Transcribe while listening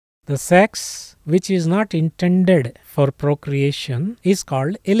The sex which is not intended for procreation is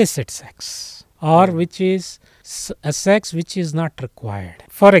called illicit sex, or which is a sex which is not required.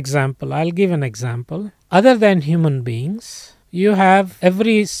 For example, I'll give an example. Other than human beings, you have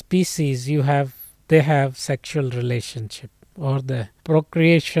every species, they have sexual relationship, or the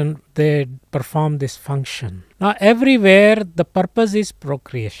procreation, they perform this function. Now everywhere the purpose is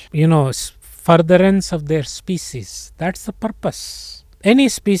procreation, furtherance of their species. That's the purpose. Any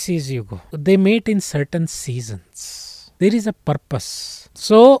species you go, they mate in certain seasons. There is a purpose.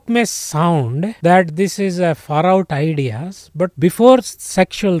 So it may sound that this is a far out ideas, but before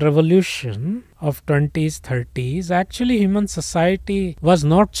sexual revolution of 20s, 30s, actually human society was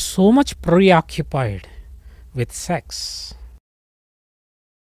not so much preoccupied with sex.